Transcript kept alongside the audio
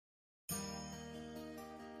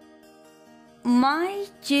My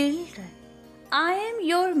children, I am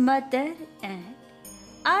your mother and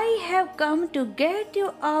I have come to get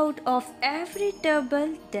you out of every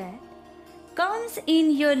trouble that comes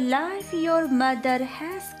in your life. Your mother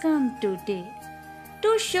has come today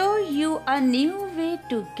to show you a new way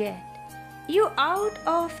to get you out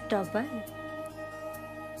of trouble.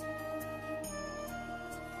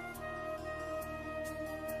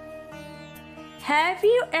 Have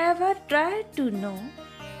you ever tried to know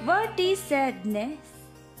what is sadness?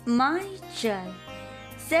 My child,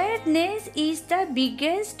 sadness is the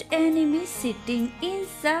biggest enemy sitting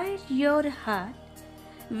inside your heart,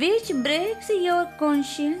 which breaks your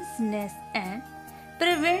consciousness and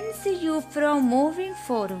prevents you from moving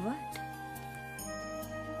forward.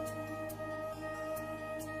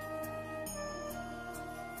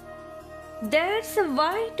 That's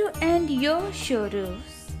why to end your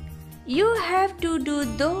sorrows, you have to do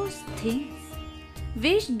those things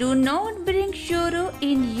which do not bring sorrow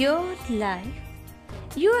in your life.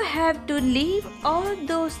 You have to leave all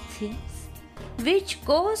those things which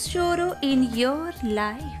cause sorrow in your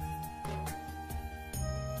life.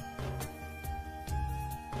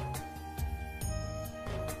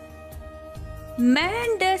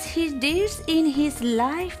 Man does his deeds in his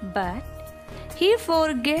life, but he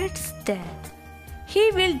forgets that he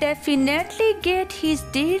will definitely get his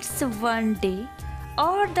deeds one day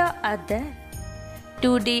or the other.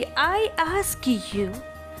 Today I ask you,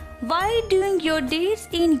 why doing your deeds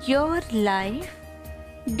in your life?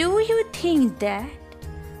 Do you think that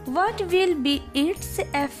what will be its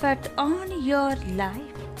effect on your life?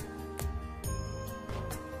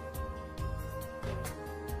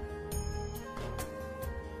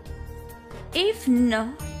 If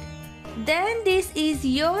not, then this is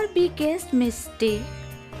your biggest mistake.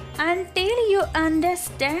 Until you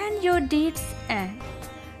understand your deeds and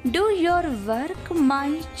do your work,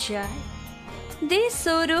 my child, this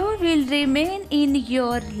sorrow will remain in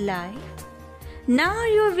your life. Now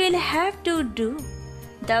you will have to do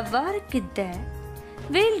the work that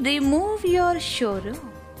will remove your sorrow.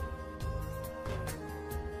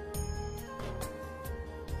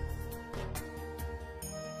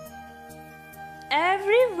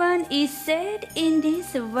 Everyone is sad in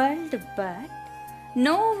this world, but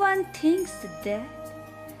no one thinks that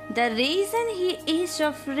the reason he is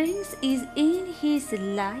suffering is in his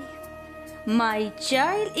life. My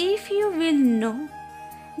child, if you will know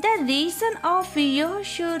the reason of your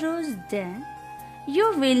sorrows, then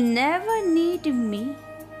you will never need me.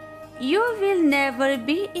 You will never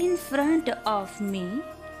be in front of me.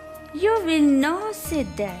 You will not say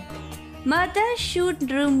that Mother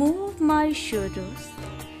should remove my sorrows,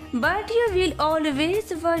 but you will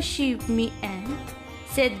always worship me and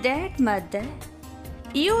say that Mother,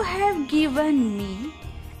 you have given me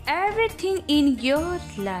everything in your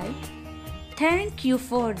life. Thank you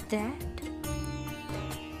for that.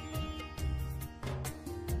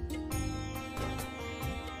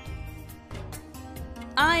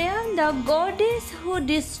 I am the goddess who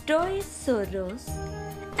destroys sorrows,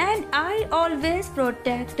 and I always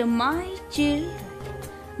protect my children.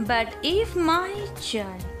 But if my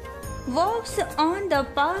child walks on the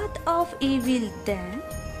path of evil, then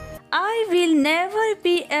I will never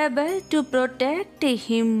be able to protect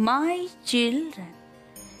him. My children,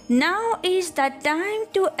 now is the time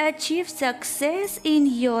to achieve success in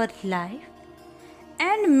your life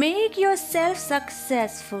and make yourself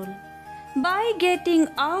successful by getting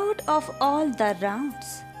out of all the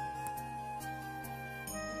rounds.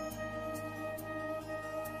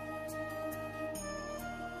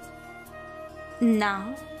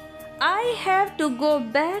 Now I have to go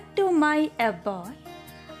back to my abode.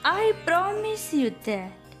 I promise you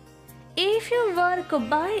that if you work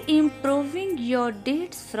by improving your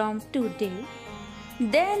deeds from today,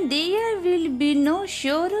 then there will be no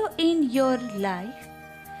sorrow in your life,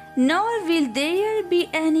 nor will there be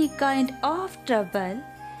any kind of trouble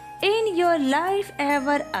in your life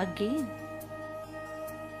ever again.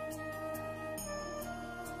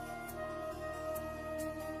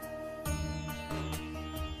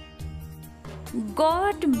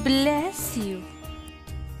 God bless you.